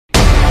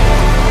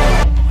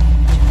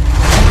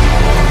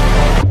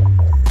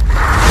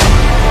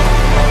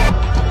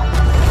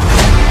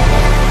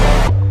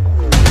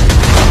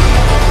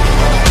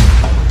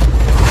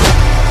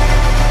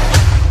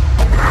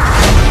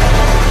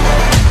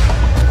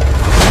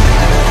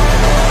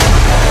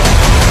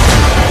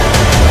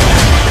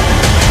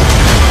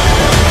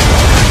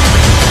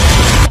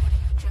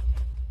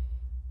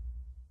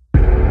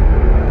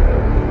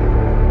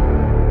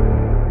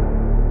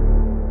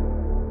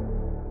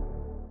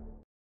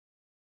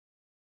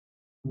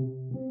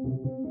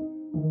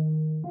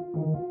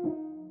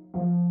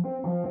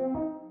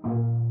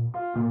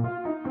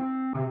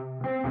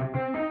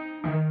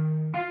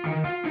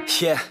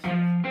Yeah,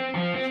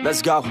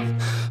 let's go.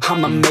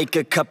 I'ma make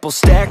a couple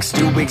stacks,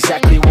 do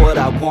exactly what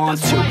I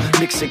want to.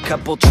 Mix a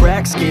couple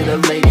tracks, get a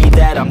lady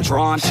that I'm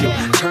drawn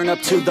to. Turn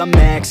up to the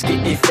max,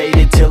 get it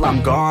faded till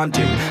I'm gone,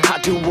 dude. I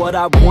do what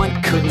I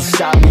want, couldn't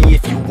stop me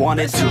if you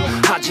wanted to.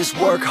 I just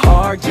work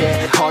hard,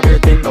 yeah, harder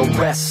than the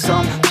rest.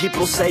 Some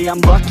people say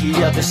I'm lucky,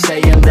 others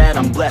saying that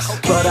I'm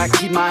blessed. But I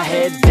keep my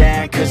head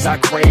down, cause I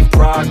crave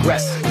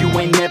progress. You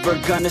ain't never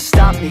gonna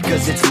stop me,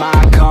 cause it's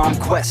my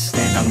conquest.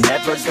 And I'm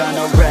never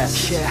gonna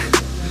rest, yeah.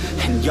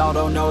 And y'all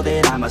don't know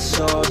that I'm a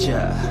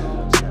soldier.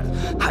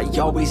 I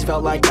always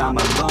felt like I'm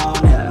alone,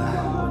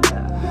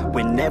 yeah.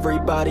 When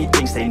everybody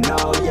thinks they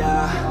know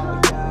ya,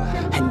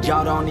 and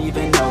y'all don't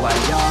even know I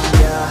own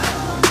ya.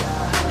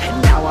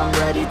 And now I'm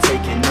ready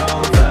taking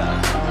over,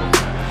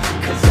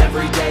 cause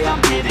every day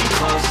I'm getting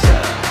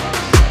closer.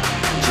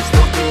 Just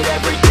look at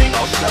everything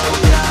I'll show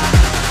ya.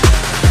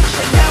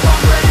 And now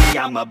I'm ready,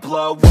 I'ma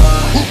blow up.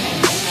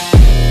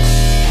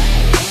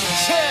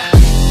 Yeah.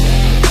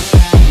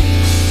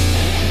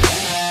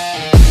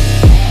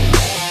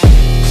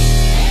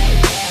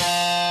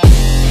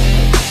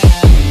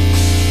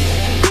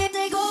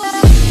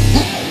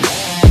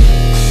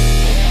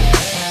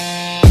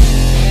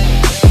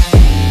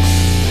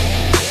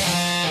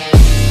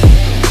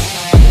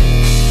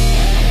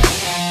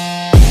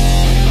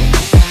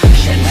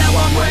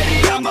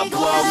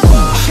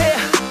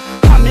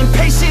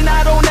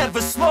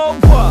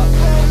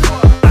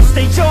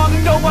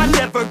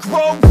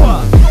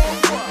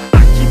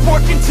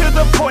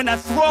 I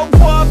throw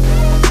up,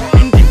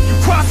 and if you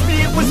cross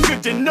me, it was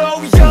good to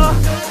know ya.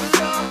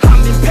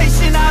 I'm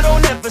impatient, I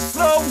don't ever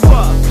slow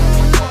up.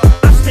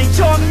 I stay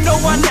young, no,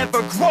 I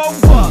never grow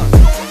up.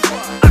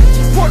 I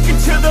keep working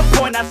to the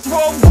point I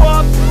throw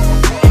up,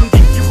 and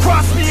if you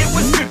cross me, it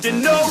was good to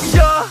know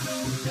ya.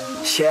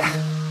 Yeah,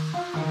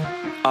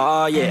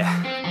 oh yeah,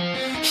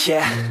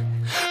 yeah.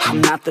 I'm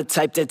not the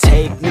type to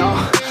take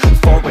no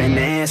for an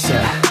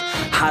answer.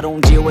 I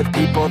don't deal with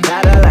people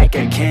that are like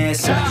a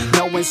cancer.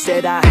 No,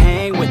 instead I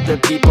hang with the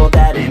people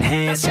that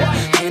enhance ya.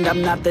 And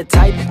I'm not the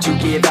type to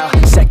give out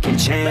second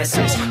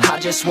chances. I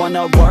just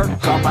wanna work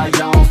on my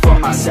own for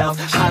myself.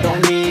 I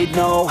don't need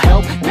no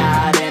help,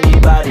 not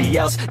anybody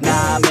else.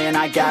 Nah, man,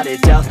 I got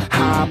it dealt.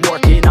 I'm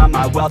working on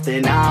my wealth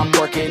and I'm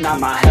working on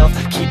my health.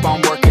 Keep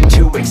on working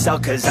to excel,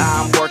 cause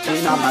I'm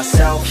working on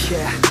myself.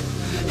 Yeah,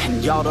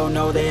 and y'all don't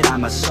know that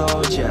I'm a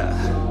soldier.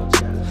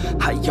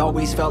 I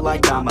always felt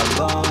like I'm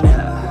alone,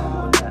 yeah.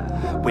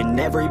 When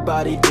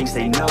everybody thinks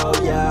they know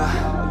ya,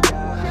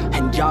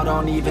 and y'all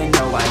don't even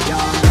know I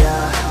own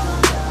ya.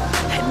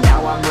 And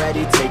now I'm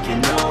ready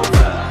taking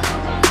over,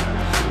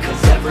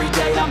 cause every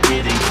day I'm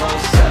getting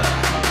closer.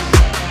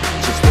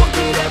 Just look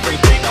at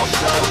everything I'll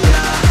show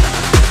ya.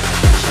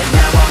 And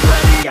now I'm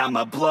ready,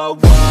 I'ma blow up.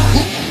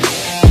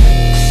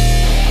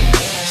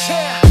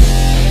 Yeah.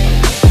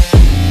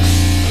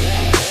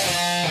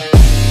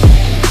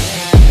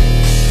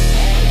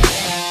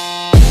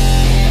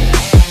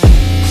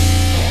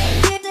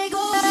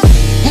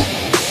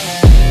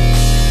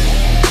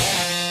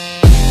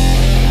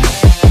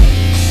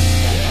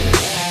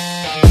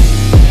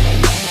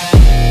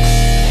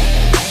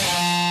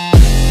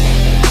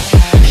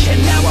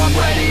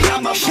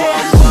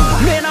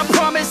 Man, I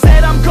promise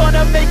that I'm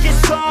gonna make it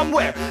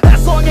somewhere.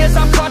 As long as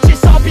I'm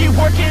conscious, I'll be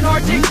working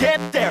hard to get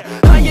there.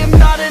 I am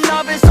not a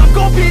novice, I'm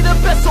gonna be the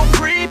best, so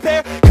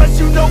prepare. Cause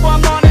you know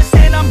I'm honest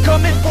and I'm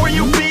coming for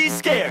you, be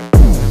scared.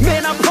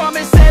 Man, I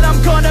promise that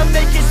I'm gonna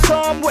make it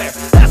somewhere.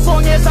 As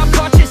long as I'm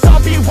conscious,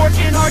 I'll be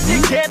working hard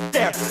to get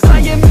there. I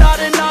am not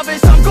a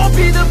novice, I'm gonna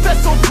be the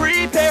best, so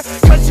prepare.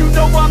 Cause you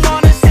know I'm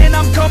honest and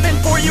I'm coming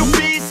for you,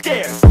 be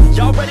scared.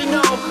 Y'all already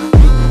know.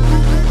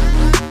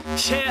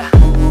 Yeah,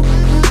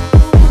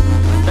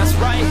 that's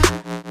right.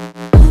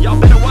 Y'all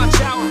better watch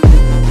out.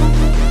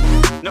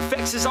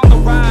 NFX is on the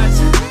rise.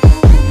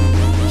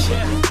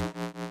 Yeah.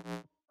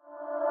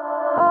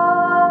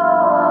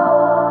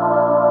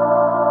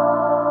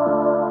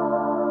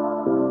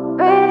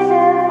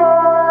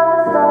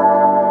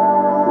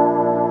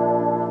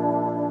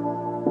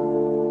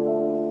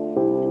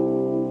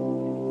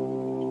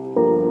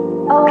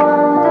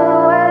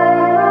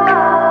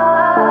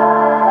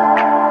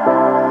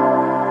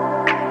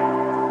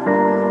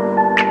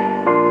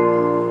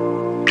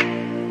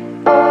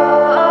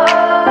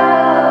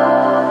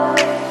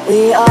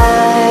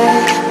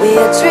 We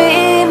are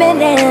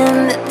dreaming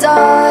in the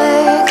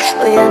dark.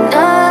 We are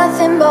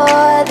nothing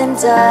more than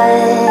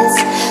dust.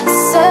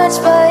 Search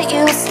but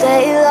you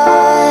stay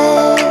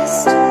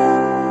lost.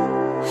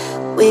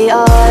 We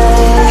are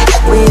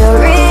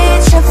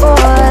reaching for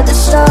the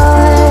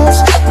stars,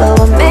 but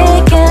we're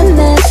making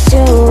this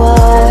too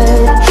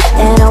hard.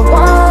 And I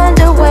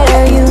wonder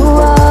where you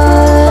are.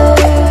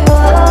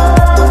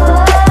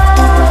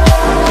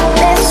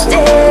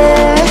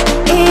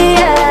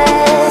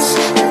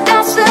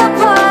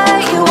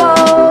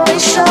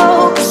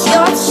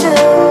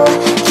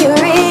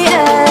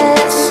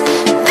 Mysterious,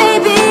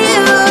 maybe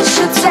you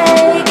should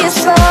take it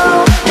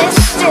slow.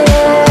 Mysterious.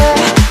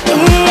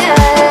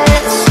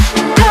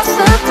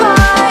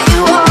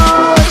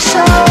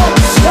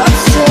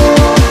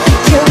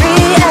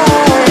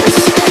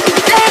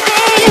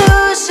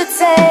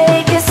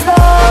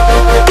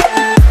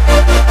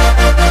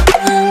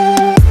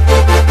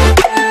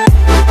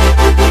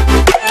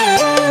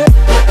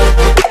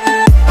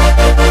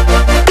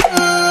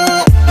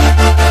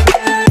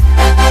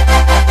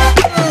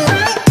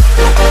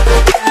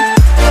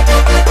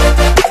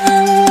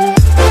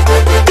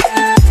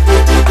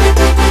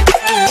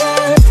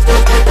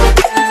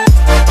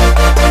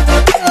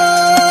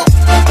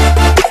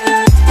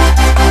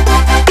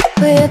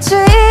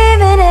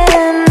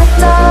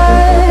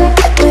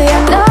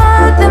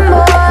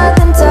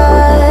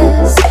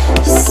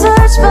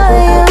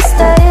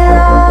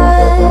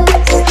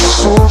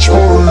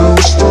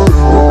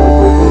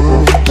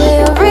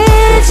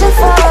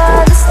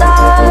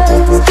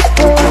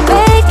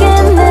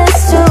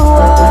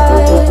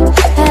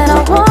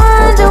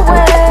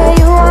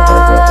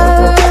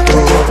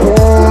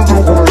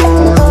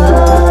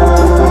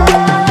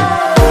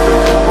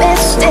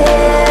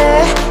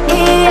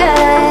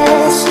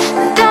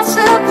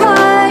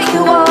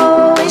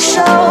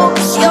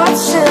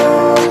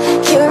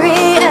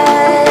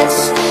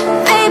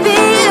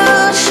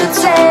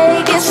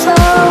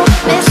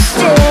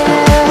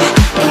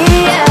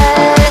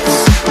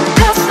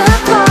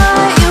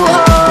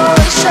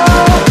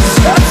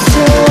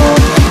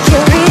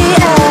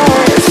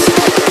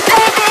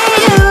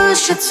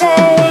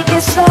 take